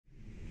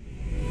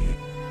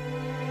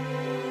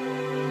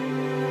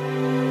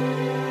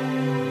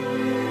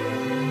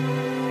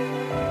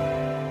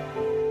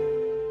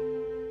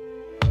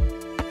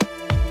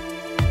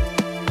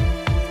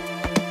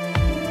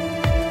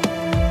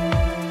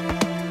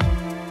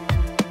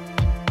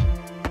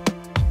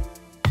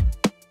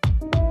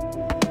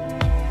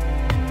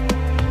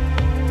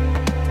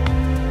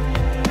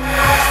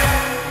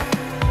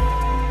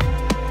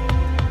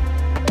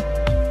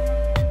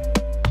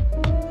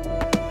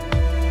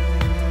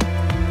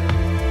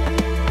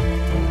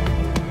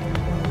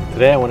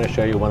Today I want to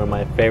show you one of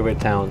my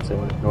favorite towns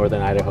in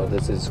Northern Idaho.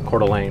 This is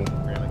Coeur, Alene,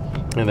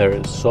 and there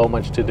is so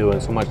much to do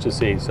and so much to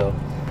see, so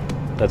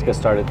let's get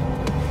started.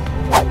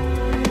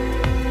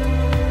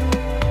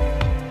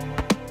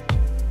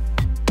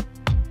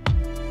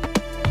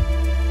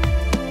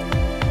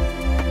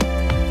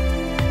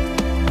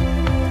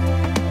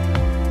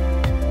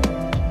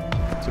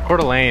 So Coeur,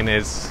 Alene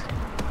is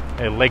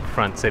a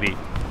lakefront city,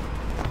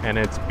 and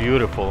it's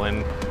beautiful,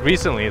 and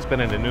recently it's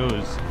been in the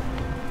news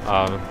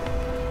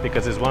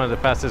because it's one of the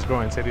fastest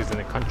growing cities in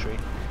the country.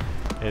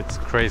 It's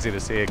crazy to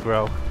see it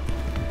grow,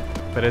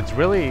 but it's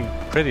really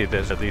pretty.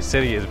 The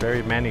city is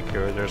very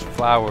manicured, there's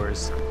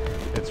flowers.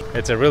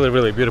 It's a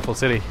really beautiful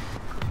city,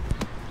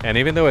 and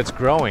even though it's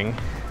growing,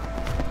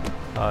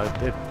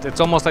 it's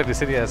almost like the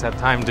city has had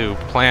time to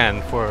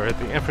plan for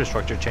the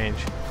infrastructure change.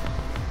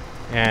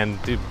 And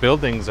the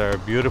buildings are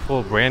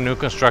beautiful, brand new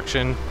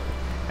construction,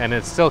 and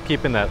it's still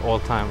keeping that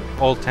old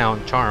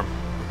town charm.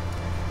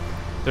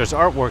 There's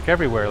artwork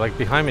everywhere, like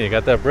behind me, you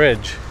got that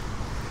bridge.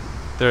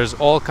 There's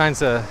all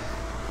kinds of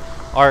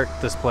art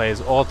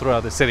displays all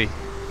throughout the city.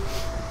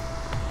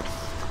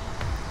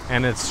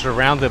 And it's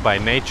surrounded by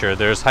nature.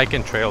 There's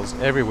hiking trails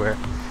everywhere.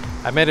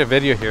 I made a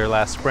video here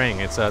last spring.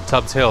 It's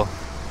Tubbs Hill.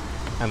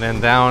 And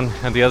then down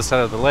on the other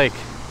side of the lake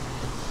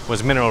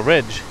was Mineral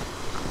Ridge.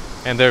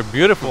 And they're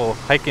beautiful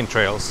hiking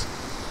trails.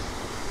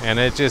 And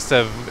it's just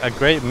a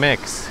great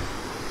mix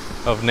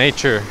of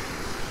nature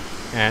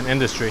and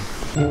industry.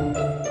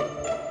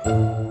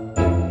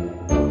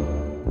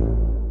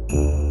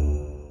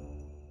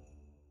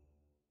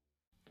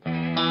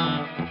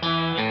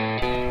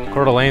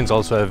 Coeur, Alene is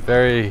also a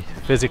very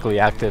physically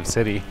active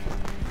city.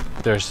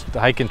 There's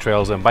hiking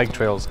trails and bike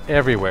trails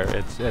everywhere.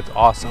 It's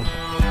awesome.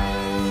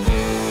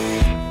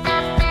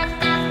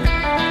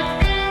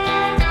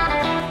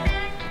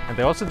 And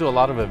they also do a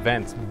lot of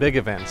events, big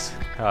events.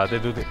 They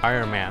do the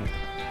Ironman,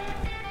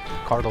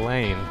 Coeur,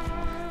 Alene,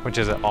 which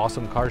is an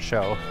awesome car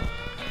show.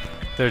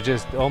 They're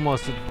just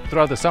almost,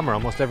 throughout the summer,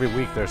 almost every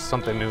week there's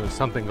something new,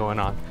 something going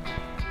on.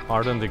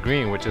 Art on the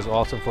Green, which is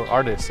awesome for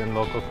artists and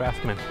local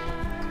craftsmen.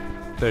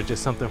 There's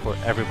just something for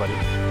everybody.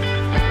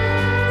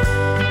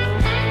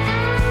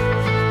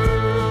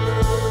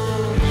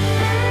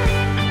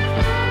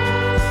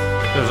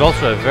 There's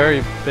also a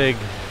very big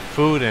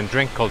food and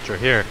drink culture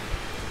here.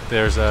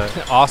 There's an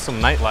awesome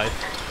nightlife.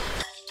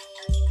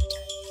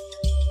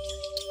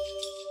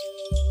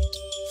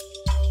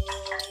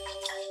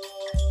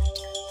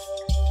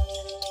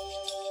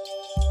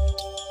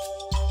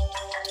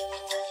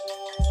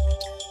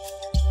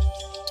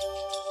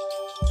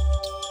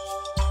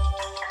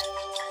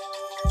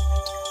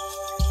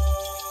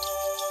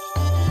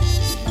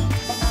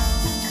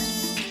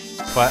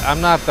 But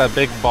I'm not that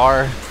big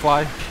bar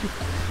fly.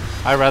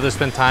 I'd rather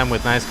spend time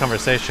with nice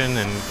conversation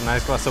and a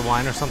nice glass of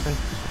wine or something.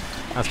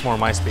 That's more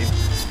my speed.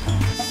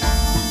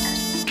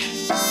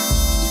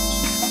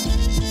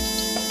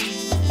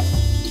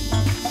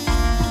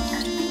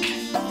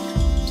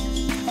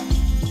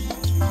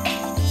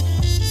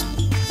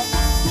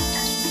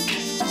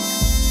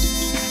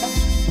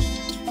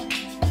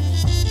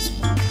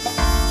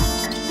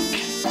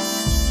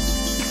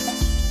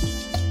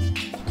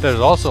 There's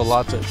also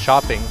lots of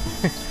shopping.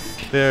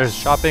 There's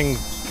shopping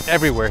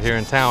everywhere here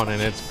in town,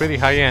 and it's pretty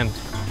high-end.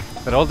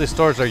 But all these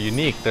stores are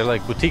unique. They're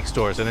like boutique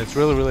stores, and it's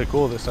really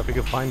cool, the stuff you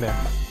can find there.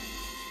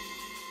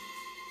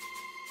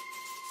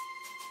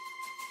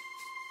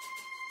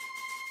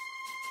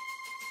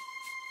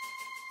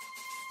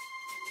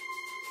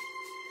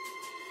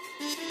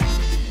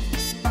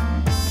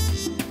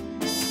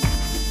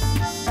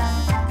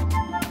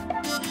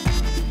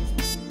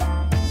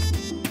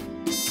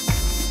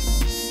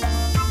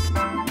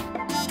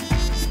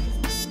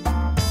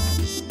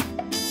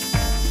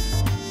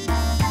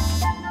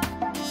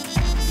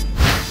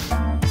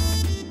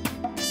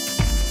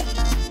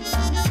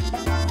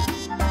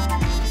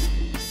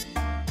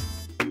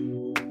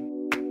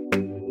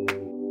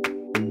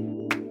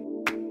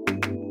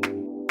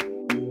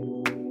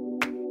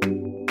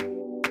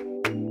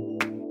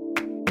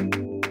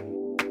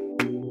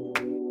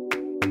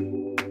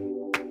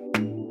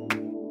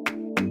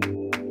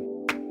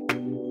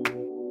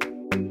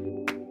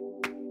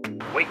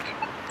 Wait.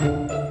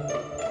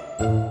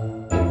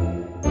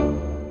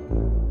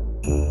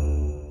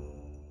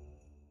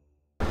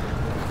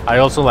 I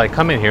also like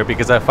coming here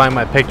because I find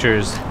my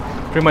pictures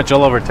pretty much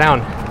all over town.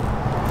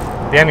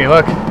 Danny,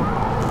 look,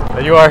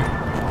 there you are.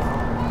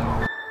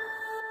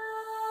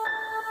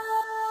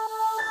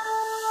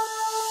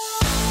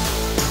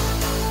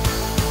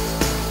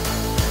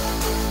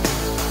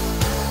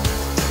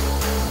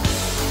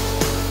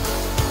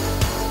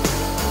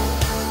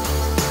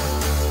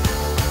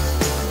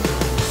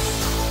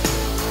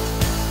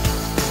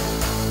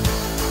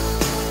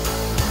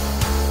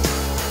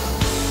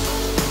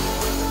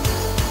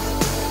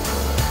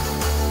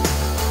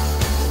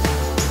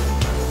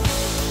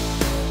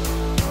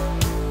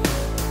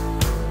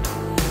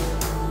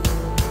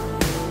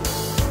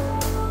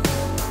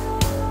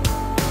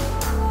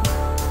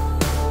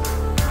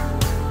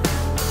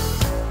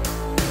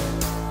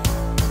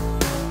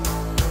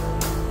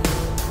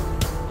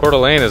 Coeur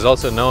d'Alene is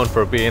also known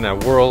for being a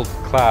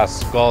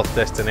world-class golf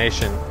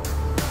destination.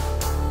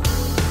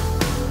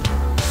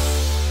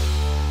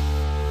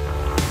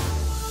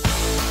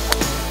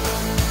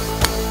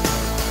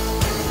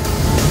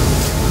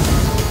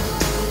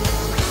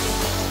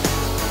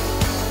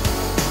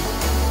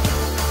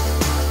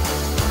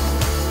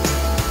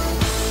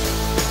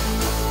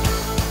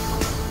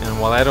 And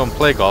while I don't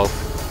play golf,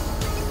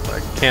 I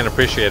can't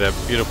appreciate a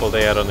beautiful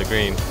day out on the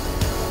green.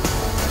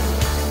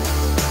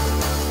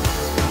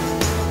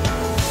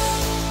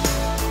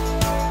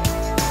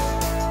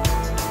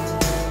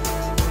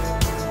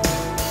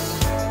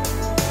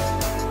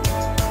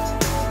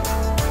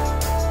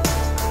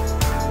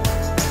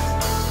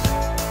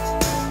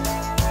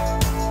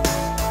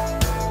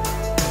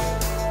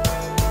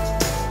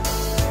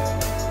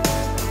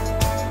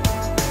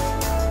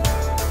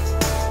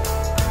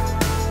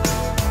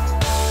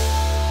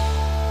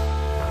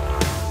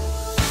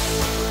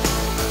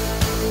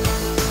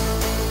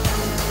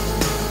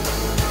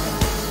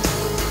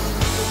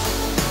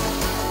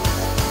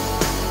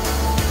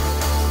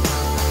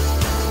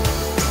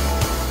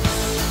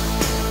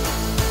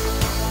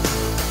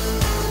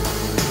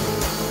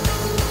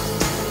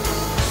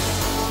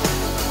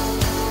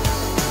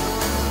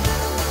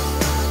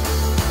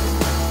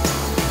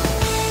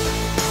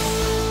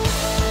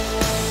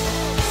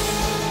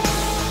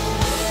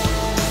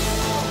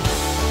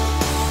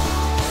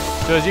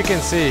 So as you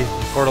can see,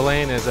 Coeur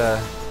d'Alene is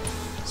a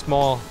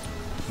small,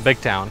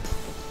 big town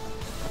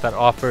that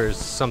offers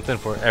something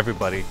for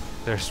everybody.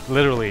 There's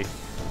literally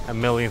a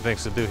million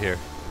things to do here.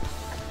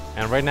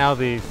 And right now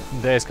the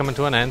day is coming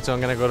to an end, so I'm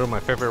gonna go to my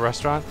favorite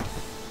restaurant,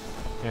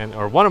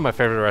 or one of my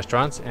favorite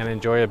restaurants, and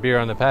enjoy a beer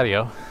on the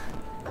patio.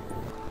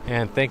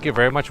 And thank you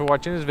very much for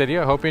watching this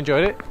video. I hope you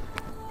enjoyed it.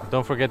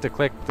 Don't forget to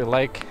click the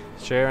like,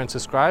 share, and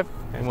subscribe,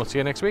 and we'll see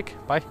you next week.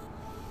 Bye.